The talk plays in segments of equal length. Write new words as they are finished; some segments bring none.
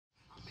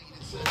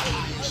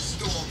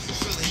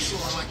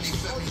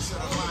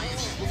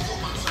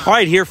All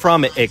right, here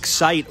from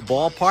Excite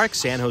Ballpark,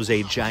 San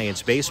Jose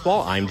Giants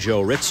baseball, I'm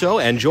Joe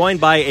Ritzo, and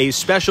joined by a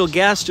special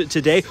guest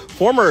today,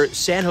 former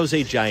San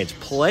Jose Giants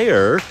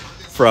player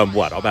from,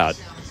 about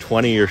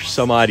 20 or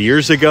some odd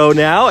years ago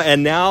now,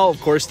 and now, of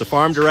course, the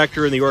farm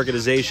director in the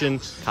organization,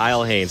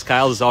 Kyle Haines.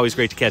 Kyle, it's always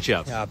great to catch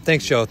up. Yeah,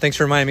 thanks, Joe. Thanks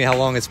for reminding me how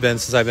long it's been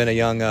since I've been a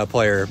young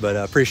player, but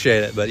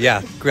appreciate it. But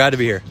yeah, glad to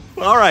be here.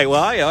 All right.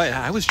 Well,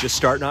 I was just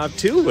starting off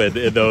too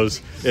in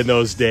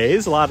those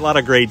days. A lot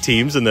of great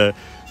teams in the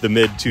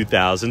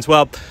mid-2000s.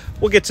 Well,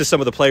 we'll get to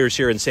some of the players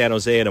here in San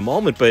Jose in a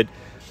moment, but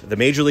the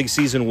Major League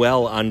season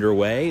well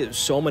underway.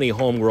 So many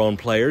homegrown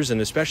players, and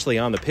especially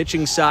on the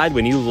pitching side,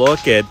 when you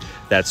look at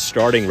that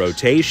starting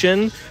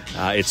rotation,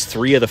 it's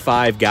 3 of the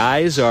 5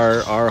 guys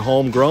are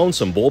homegrown,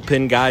 some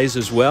bullpen guys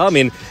as well. I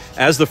mean,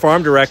 as the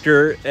farm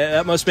director,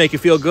 that must make you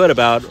feel good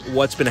about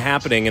what's been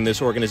happening in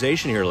this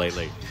organization here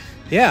lately.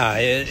 Yeah,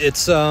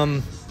 it's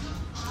when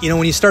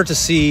you start to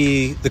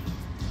see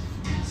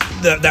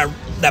that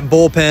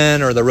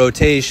bullpen or the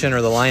rotation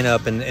or the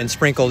lineup and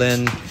sprinkled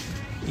in,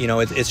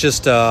 it's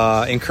just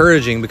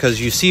encouraging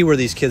because you see where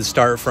these kids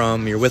start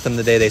from. You're with them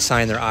the day they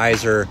sign. Their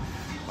eyes are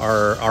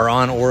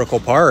on Oracle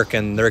Park,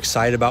 and they're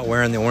excited about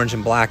wearing the orange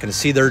and black. And to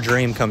see their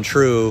dream come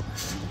true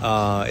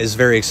is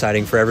very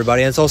exciting for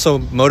everybody. And it's also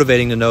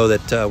motivating to know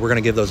that we're going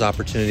to give those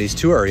opportunities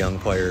to our young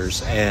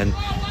players. And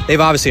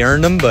they've obviously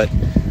earned them, but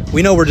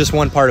we know we're just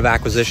one part of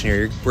acquisition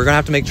here. We're going to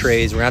have to make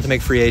trades. We're going to have to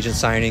make free agent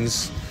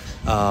signings.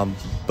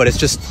 But it's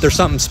just, there's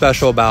something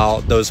special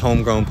about those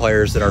homegrown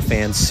players that our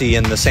fans see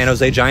in the San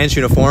Jose Giants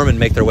uniform and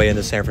make their way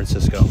into San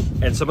Francisco.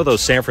 And some of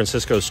those San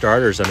Francisco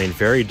starters,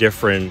 very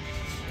different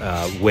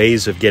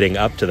ways of getting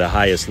up to the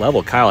highest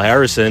level. Kyle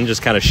Harrison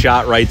just kind of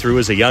shot right through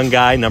as a young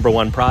guy,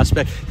 #1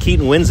 prospect.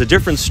 Keaton Wynn's a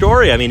different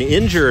story.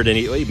 Injured, and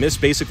he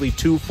missed basically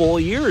 2 full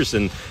years.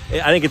 And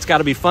I think it's got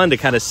to be fun to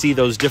kind of see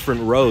those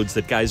different roads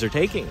that guys are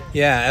taking.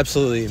 Yeah,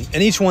 absolutely.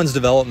 And each one's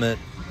development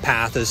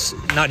path is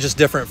not just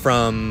different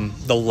from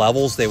the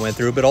levels they went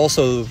through, but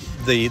also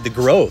the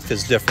growth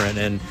is different.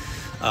 And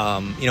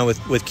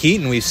with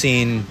Keaton, we've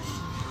seen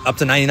up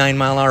to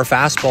 99-mile-an-hour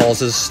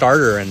fastballs as a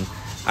starter, and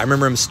I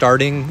remember him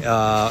starting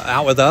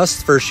out with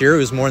us first year. It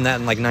was more than that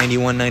in like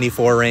 91,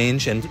 94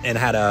 range, and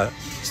had a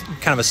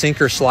kind of a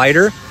sinker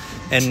slider,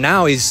 and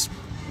now he's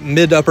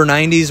mid-upper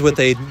 90s with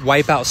a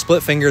wipeout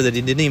split finger that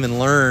he didn't even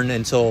learn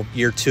until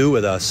year 2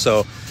 with us.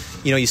 So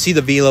you see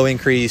the velo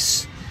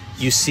increase.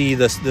 You see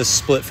this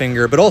split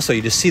finger, but also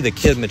you just see the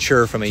kid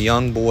mature from a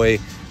young boy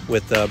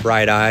with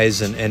bright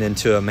eyes and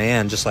into a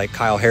man just like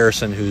Kyle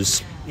Harrison,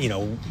 who's,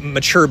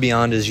 mature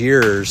beyond his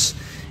years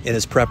in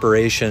his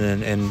preparation.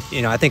 And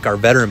I think our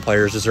veteran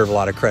players deserve a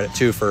lot of credit,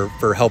 too,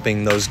 for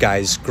helping those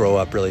guys grow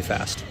up really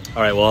fast.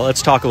 All right, well,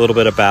 let's talk a little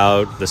bit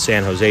about the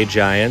San Jose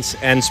Giants.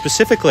 And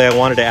specifically, I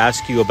wanted to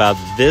ask you about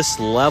this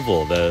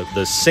level,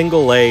 the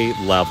single-A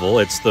level.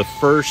 It's the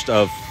first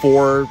of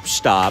 4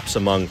 stops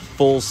among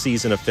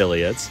full-season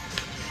affiliates.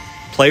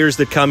 Players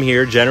that come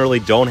here generally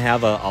don't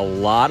have a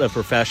lot of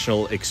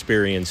professional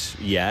experience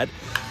yet.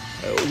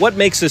 What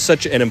makes this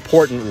such an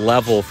important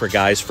level for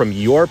guys from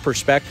your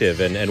perspective,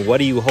 and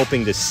what are you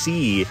hoping to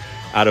see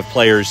out of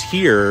players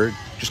here,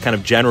 just kind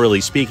of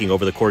generally speaking,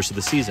 over the course of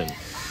the season?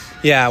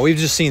 Yeah, we've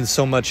just seen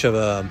so much of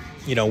a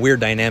weird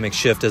dynamic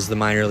shift as the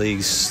minor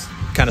leagues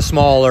kind of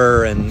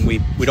smaller, and we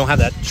don't have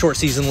that short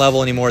season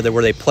level anymore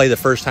where they play the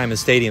first time in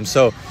stadiums.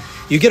 So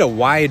you get a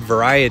wide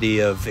variety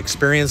of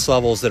experience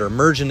levels that are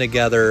merging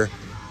together,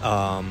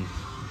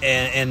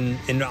 and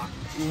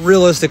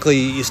realistically,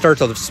 you start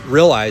to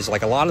realize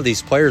like a lot of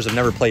these players have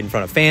never played in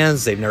front of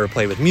fans. They've never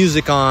played with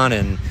music on,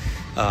 and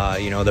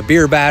the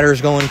beer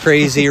batter's going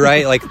crazy,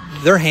 right? Like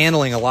they're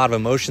handling a lot of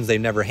emotions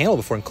they've never handled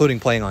before, including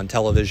playing on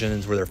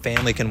television where their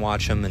family can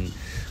watch them. And,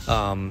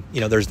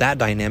 there's that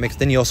dynamic.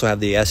 Then you also have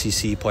the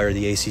SEC player,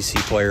 the ACC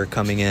player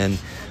coming in,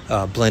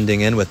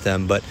 blending in with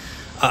them. But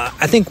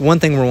I think one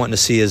thing we're wanting to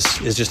see is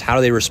just how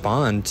do they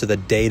respond to the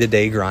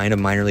day-to-day grind of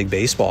minor league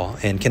baseball,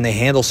 and can they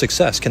handle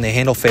success? Can they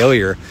handle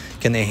failure?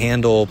 Can they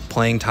handle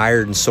playing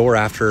tired and sore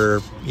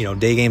after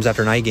day games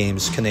after night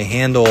games? Can they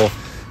handle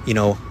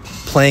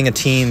playing a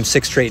team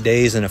 6 straight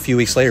days and a few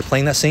weeks later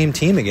playing that same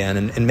team again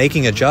and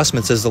making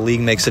adjustments as the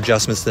league makes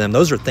adjustments to them?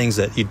 Those are things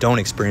that you don't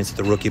experience at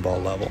the rookie ball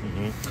level.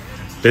 Mm-hmm.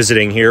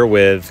 Visiting here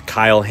with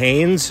Kyle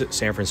Haines,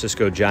 San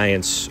Francisco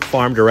Giants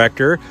farm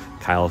director.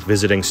 Kyle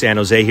visiting San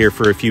Jose here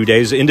for a few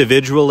days.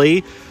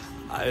 Individually,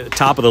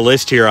 top of the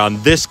list here on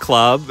this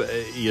club,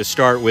 you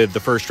start with the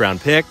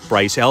first-round pick,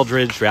 Bryce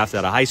Eldridge, drafted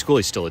out of high school.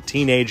 He's still a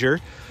teenager.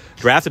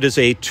 Drafted as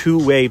a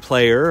two-way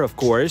player, of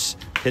course,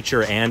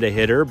 pitcher and a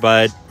hitter,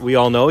 but we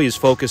all know he's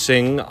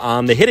focusing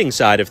on the hitting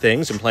side of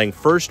things and playing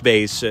first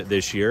base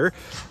this year.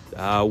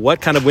 What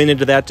kind of went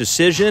into that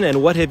decision,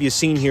 and what have you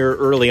seen here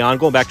early on,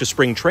 going back to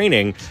spring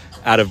training,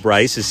 out of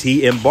Bryce as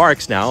he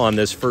embarks now on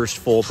this first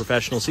full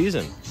professional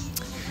season?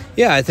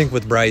 Yeah, I think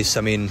with Bryce,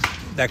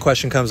 that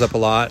question comes up a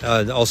lot.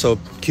 Also,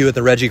 cue at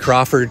the Reggie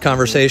Crawford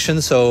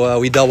conversation, so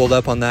we doubled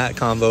up on that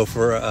combo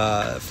for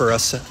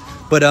us.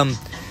 But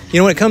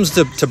when it comes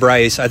to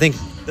Bryce, I think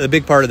the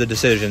big part of the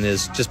decision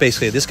is just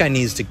basically this guy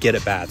needs to get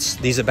at-bats.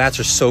 These at-bats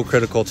are so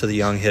critical to the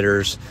young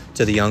hitters,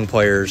 to the young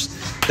players,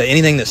 that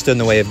anything that stood in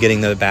the way of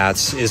getting the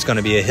at-bats is going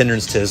to be a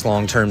hindrance to his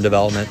long-term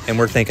development, and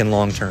we're thinking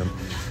long-term.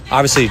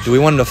 Obviously, do we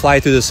want him to fly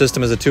through the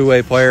system as a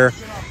two-way player?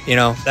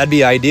 That'd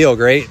be ideal,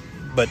 great,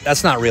 but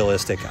that's not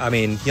realistic. I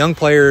mean, young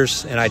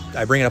players, and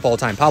I bring it up all the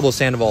time, Pablo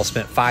Sandoval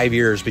spent 5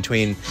 years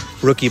between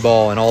rookie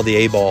ball and all the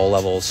A-ball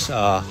levels,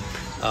 and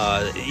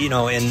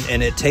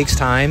it takes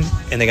time,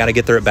 and they got to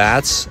get their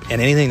at-bats,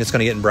 and anything that's going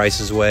to get in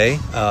Bryce's way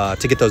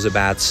to get those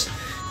at-bats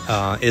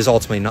is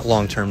ultimately not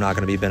long-term not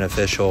going to be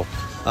beneficial.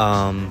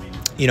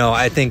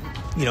 I think,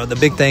 the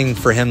big thing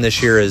for him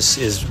this year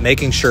is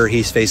making sure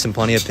he's facing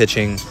plenty of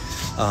pitching.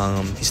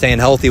 He's staying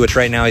healthy, which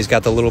right now he's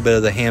got the little bit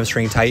of the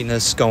hamstring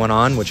tightness going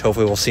on, which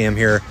hopefully we'll see him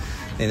here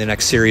in the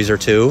next series or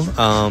two.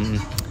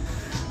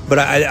 But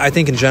I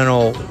think in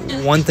general,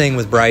 one thing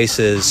with Bryce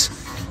is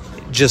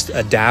just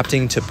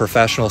adapting to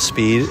professional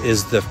speed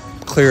is the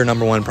clear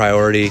number one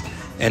priority,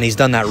 and he's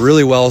done that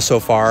really well so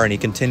far, and he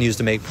continues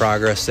to make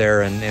progress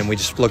there, and we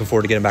just looking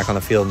forward to getting back on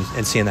the field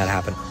and seeing that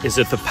happen. Is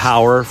it the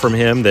power from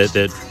him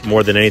that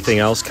more than anything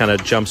else kind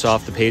of jumps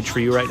off the page for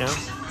you right now?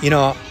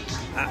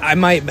 I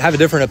might have a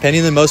different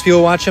opinion than most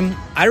people watch him.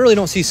 I really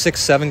don't see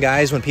 6'7"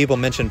 guys when people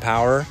mention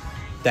power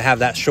that have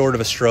that short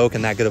of a stroke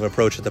and that good of an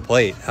approach at the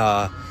plate.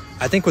 I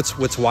think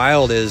what's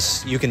wild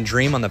is you can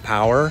dream on the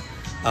power,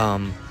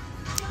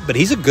 but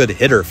he's a good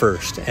hitter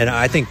first. And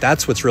I think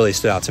that's what's really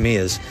stood out to me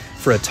is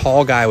for a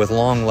tall guy with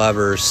long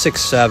levers,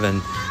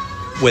 6'7",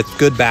 with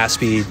good bat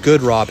speed,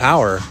 good raw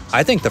power,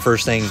 I think the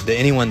first thing that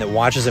anyone that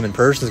watches him in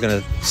person is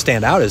going to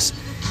stand out is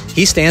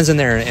he stands in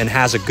there and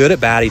has a good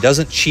at-bat. He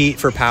doesn't cheat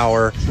for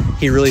power.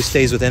 He really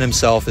stays within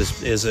himself,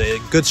 is a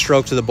good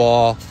stroke to the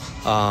ball,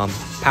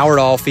 power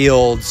to all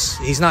fields.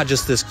 He's not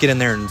just this get in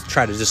there and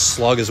try to just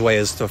slug his way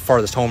as the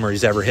farthest homer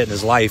he's ever hit in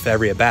his life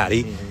every at-bat.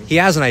 He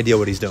has an idea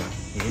what he's doing.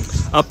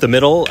 Up the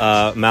middle,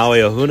 Maui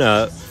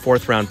Ahuna,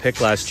 fourth-round pick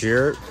last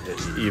year.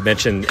 You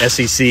mentioned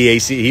SEC,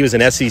 AC. He was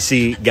an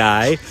SEC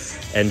guy,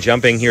 and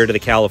jumping here to the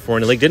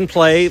California League. Didn't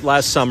play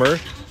last summer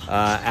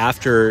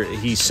after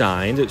he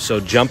signed, so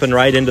jumping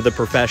right into the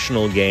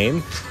professional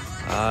game.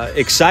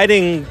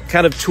 Exciting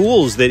kind of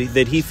tools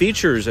that he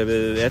features at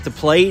the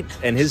plate,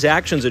 and his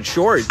actions at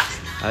short,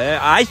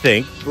 I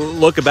think,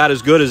 look about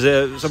as good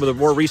as some of the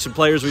more recent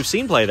players we've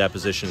seen play that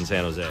position in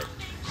San Jose.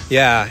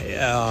 Yeah,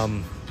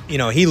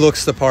 he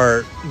looks the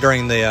part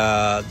during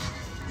the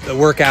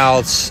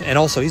workouts, and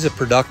also he's a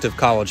productive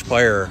college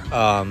player.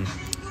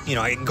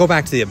 I can go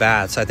back to the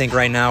at-bats. I think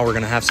right now we're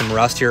going to have some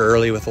rust here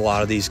early with a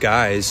lot of these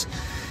guys.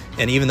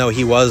 And even though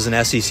he was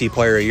an SEC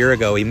player a year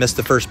ago, he missed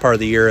the first part of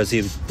the year as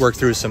he worked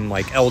through some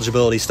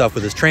eligibility stuff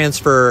with his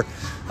transfer.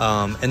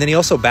 And then he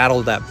also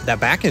battled that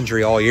back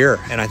injury all year.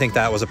 And I think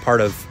that was a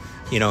part of,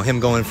 him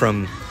going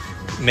from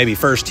maybe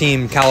first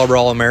team caliber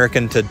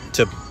All-American to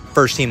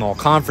first team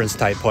All-Conference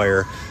type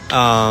player.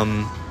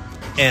 And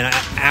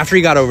after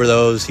he got over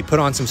those, he put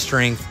on some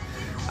strength.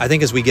 I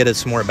think as we get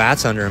some more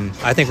bats under him,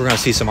 I think we're going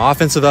to see some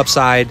offensive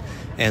upside.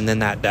 And then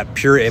that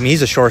pure,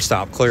 he's a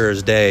shortstop clear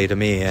as day to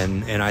me.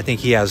 And I think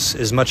he has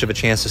as much of a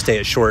chance to stay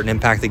at short and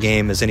impact the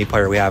game as any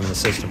player we have in the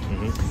system.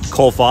 Mm-hmm.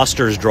 Cole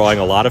Foster is drawing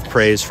a lot of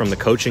praise from the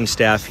coaching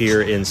staff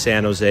here in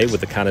San Jose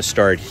with the kind of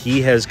start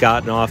he has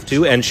gotten off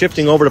to, and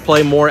shifting over to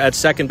play more at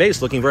second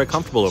base, looking very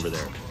comfortable over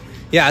there.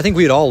 Yeah, I think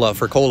we'd all love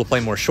for Cole to play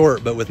more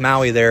short, but with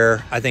Maui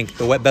there, I think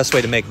the best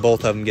way to make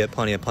both of them get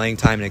plenty of playing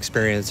time and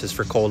experience is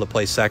for Cole to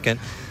play second.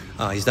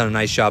 He's done a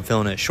nice job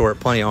filling it short,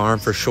 plenty of arm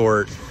for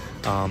short.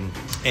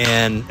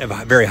 And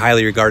a very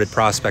highly regarded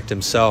prospect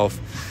himself.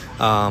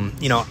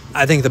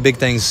 I think the big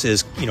things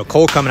is,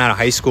 Cole coming out of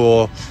high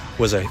school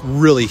was a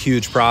really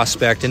huge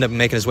prospect, ended up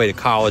making his way to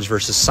college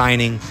versus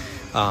signing.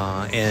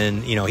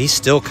 And he's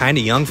still kind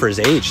of young for his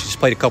age. He's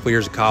played a couple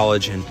years of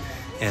college, and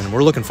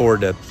we're looking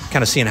forward to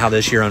kind of seeing how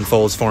this year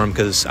unfolds for him,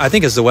 because I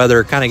think as the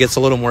weather kind of gets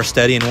a little more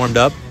steady and warmed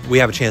up, we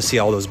have a chance to see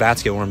all those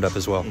bats get warmed up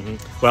as well.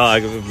 Mm-hmm. Well,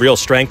 a real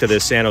strength of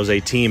this San Jose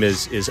team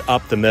is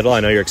up the middle. I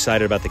know you're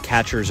excited about the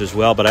catchers as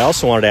well, but I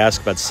also wanted to ask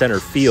about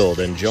center field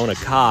and Jonah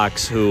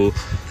Cox, who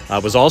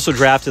was also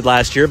drafted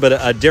last year, but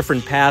a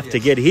different path to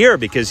get here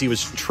because he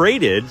was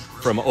traded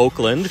from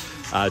Oakland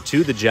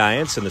to the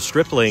Giants in the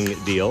Stripling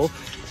deal.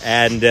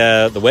 And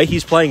the way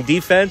he's playing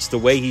defense, the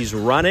way he's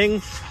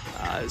running,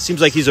 it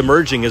seems like he's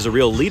emerging as a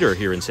real leader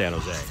here in San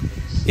Jose.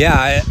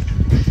 Yeah,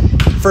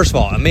 first of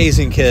all,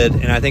 amazing kid.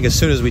 And I think as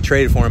soon as we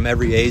traded for him,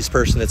 every A's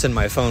person that's in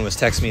my phone was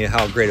texting me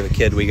how great of a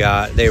kid we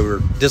got. They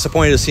were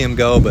disappointed to see him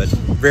go, but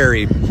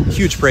very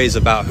huge praise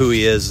about who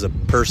he is as a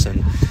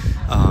person.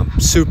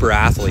 Super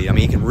athlete. I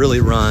mean, he can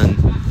really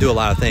run, do a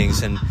lot of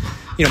things. And,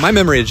 my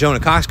memory of Jonah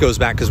Cox goes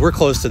back because we're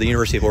close to the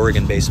University of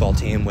Oregon baseball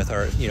team with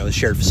our, the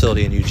shared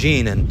facility in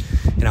Eugene. And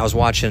I was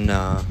watching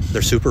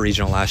their super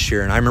regional last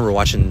year, and I remember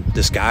watching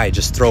this guy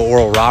just throw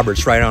Oral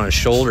Roberts right on his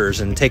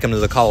shoulders and take him to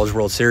the College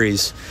World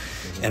Series.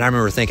 And I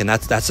remember thinking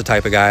that's the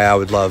type of guy I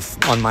would love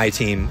on my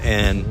team.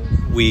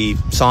 And we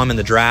saw him in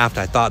the draft.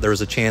 I thought there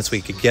was a chance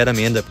we could get him.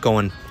 He ended up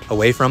going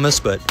away from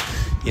us, but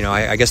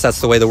I guess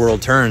that's the way the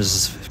world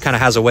turns. It kind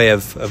of has a way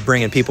of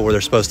bringing people where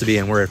they're supposed to be,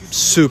 and we're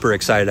super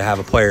excited to have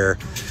a player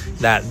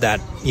that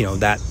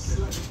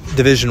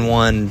Division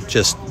I,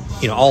 just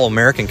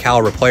all-American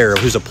caliber player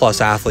who's a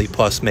plus athlete,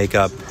 plus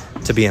makeup,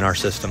 to be in our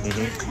system.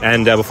 Mm-hmm.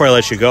 And before I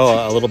let you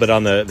go, a little bit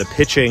on the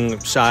pitching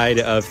side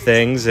of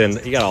things,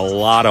 and you got a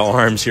lot of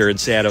arms here in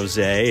San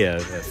Jose,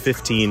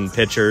 15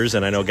 pitchers,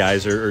 and I know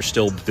guys are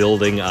still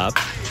building up.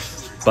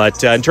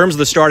 But in terms of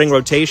the starting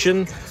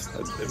rotation,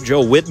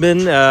 Joe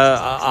Whitman,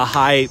 a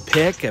high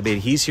pick. I mean,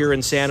 he's here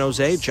in San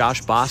Jose.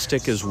 Josh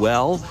Bostic as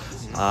well.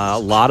 A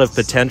lot of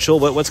potential.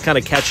 What's kind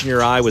of catching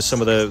your eye with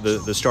some of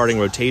the starting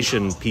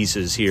rotation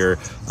pieces here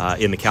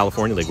in the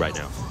California League right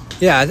now?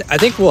 Yeah, I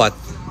think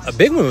a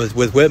big one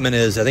with Whitman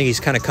is I think he's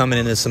kind of coming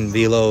into some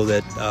velo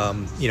that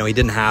he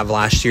didn't have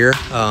last year.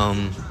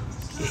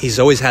 He's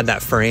always had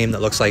that frame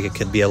that looks like it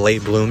could be a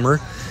late bloomer,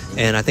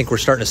 and I think we're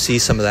starting to see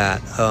some of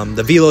that.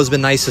 The velo has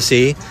been nice to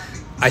see.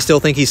 I still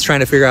think he's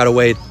trying to figure out a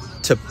way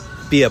to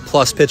be a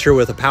plus pitcher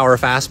with a power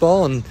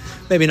fastball and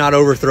maybe not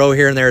overthrow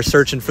here and there,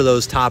 searching for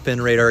those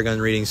top-end radar gun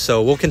readings.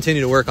 So we'll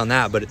continue to work on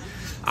that. But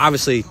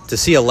obviously, to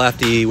see a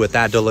lefty with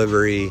that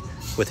delivery,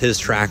 with his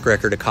track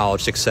record of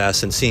college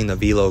success and seeing the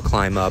velo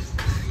climb up,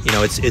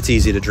 it's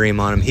easy to dream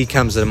on him. He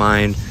comes to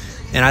mind.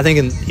 And I think,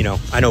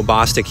 I know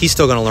Bostic, he's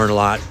still going to learn a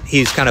lot.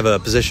 He's kind of a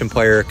position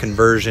player,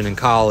 conversion in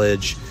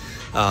college.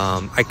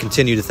 I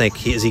continue to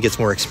think as he gets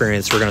more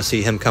experience, we're going to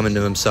see him come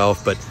into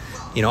himself. But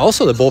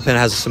also the bullpen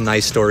has some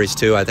nice stories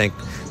too. I think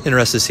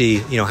interested to see,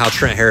 how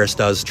Trent Harris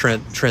does.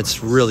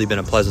 Trent's really been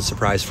a pleasant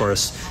surprise for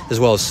us, as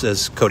well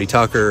as Cody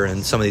Tucker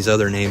and some of these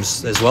other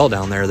names as well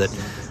down there that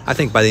I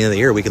think by the end of the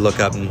year we could look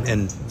up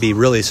and be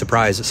really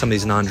surprised that some of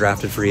these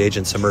non-drafted free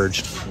agents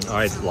emerged. All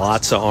right,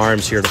 lots of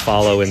arms here to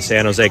follow in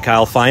San Jose.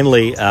 Kyle,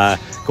 finally,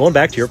 going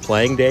back to your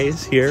playing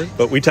days here,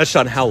 but we touched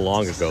on how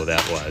long ago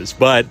that was.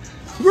 But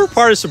you were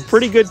part of some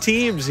pretty good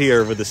teams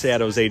here with the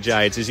San Jose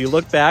Giants. As you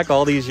look back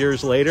all these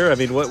years later, I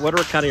mean, what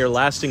are kind of your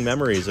lasting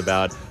memories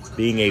about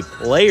being a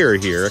player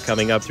here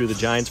coming up through the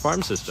Giants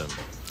farm system?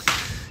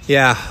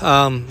 Yeah,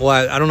 well,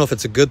 I don't know if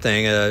it's a good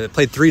thing. I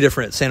played 3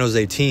 different San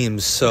Jose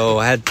teams, so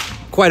I had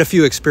quite a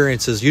few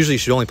experiences. Usually you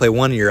should only play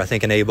 1 year, I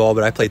think, in A-ball,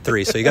 but I played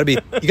 3. So you got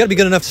to be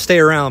good enough to stay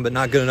around, but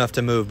not good enough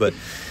to move. But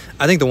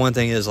I think the one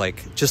thing is,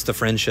 just the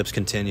friendships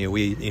continue.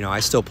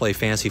 I still play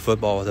fantasy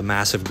football with a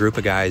massive group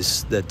of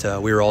guys that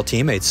we were all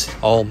teammates,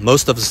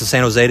 most of us in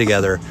San Jose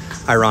together,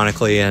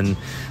 ironically, and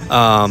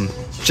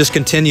just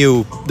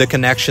continue the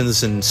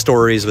connections and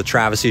stories with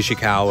Travis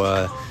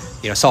Ishikawa.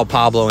 I saw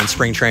Pablo in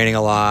spring training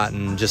a lot,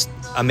 and just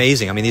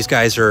amazing. I mean, these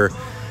guys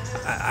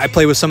I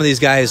play with some of these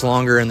guys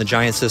longer in the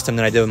Giant system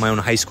than I did with my own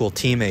high school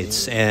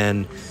teammates,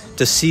 and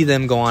to see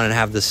them go on and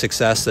have the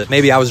success that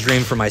maybe I was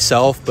dreaming for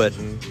myself, but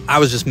I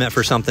was just meant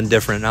for something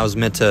different. And I was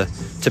meant to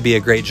be a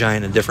great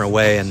Giant in a different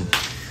way, and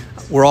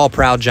we're all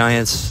proud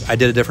Giants. I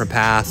did a different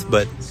path,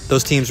 but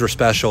those teams were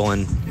special,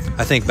 and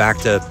I think back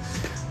to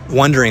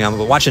wondering, I'm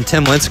watching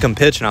Tim Lincecum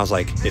pitch, and I was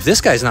like, if this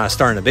guy's not a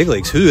star in the big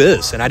leagues, who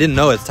is? And I didn't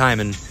know at the time,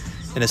 and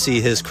to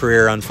see his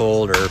career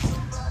unfold,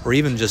 or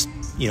even just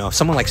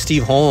someone like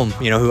Steve Holm,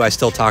 who I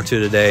still talk to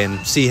today,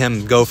 and see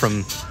him go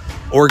from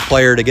org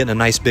player to getting a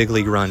nice big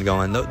league run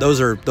going.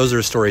 Those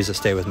are stories that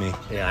stay with me.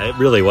 Yeah, it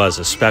really was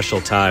a special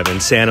time in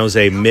San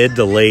Jose, mid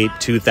to late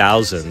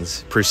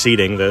 2000s,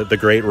 preceding the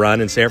great run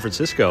in San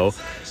Francisco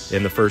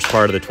in the first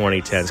part of the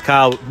 2010s.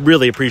 Kyle,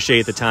 really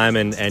appreciate the time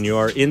and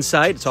your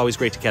insight. It's always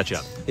great to catch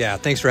up. Yeah,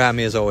 thanks for having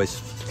me as always.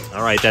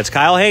 All right, that's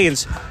Kyle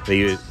Haines,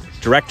 the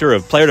Director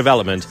of Player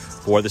Development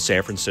for the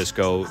San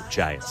Francisco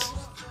Giants.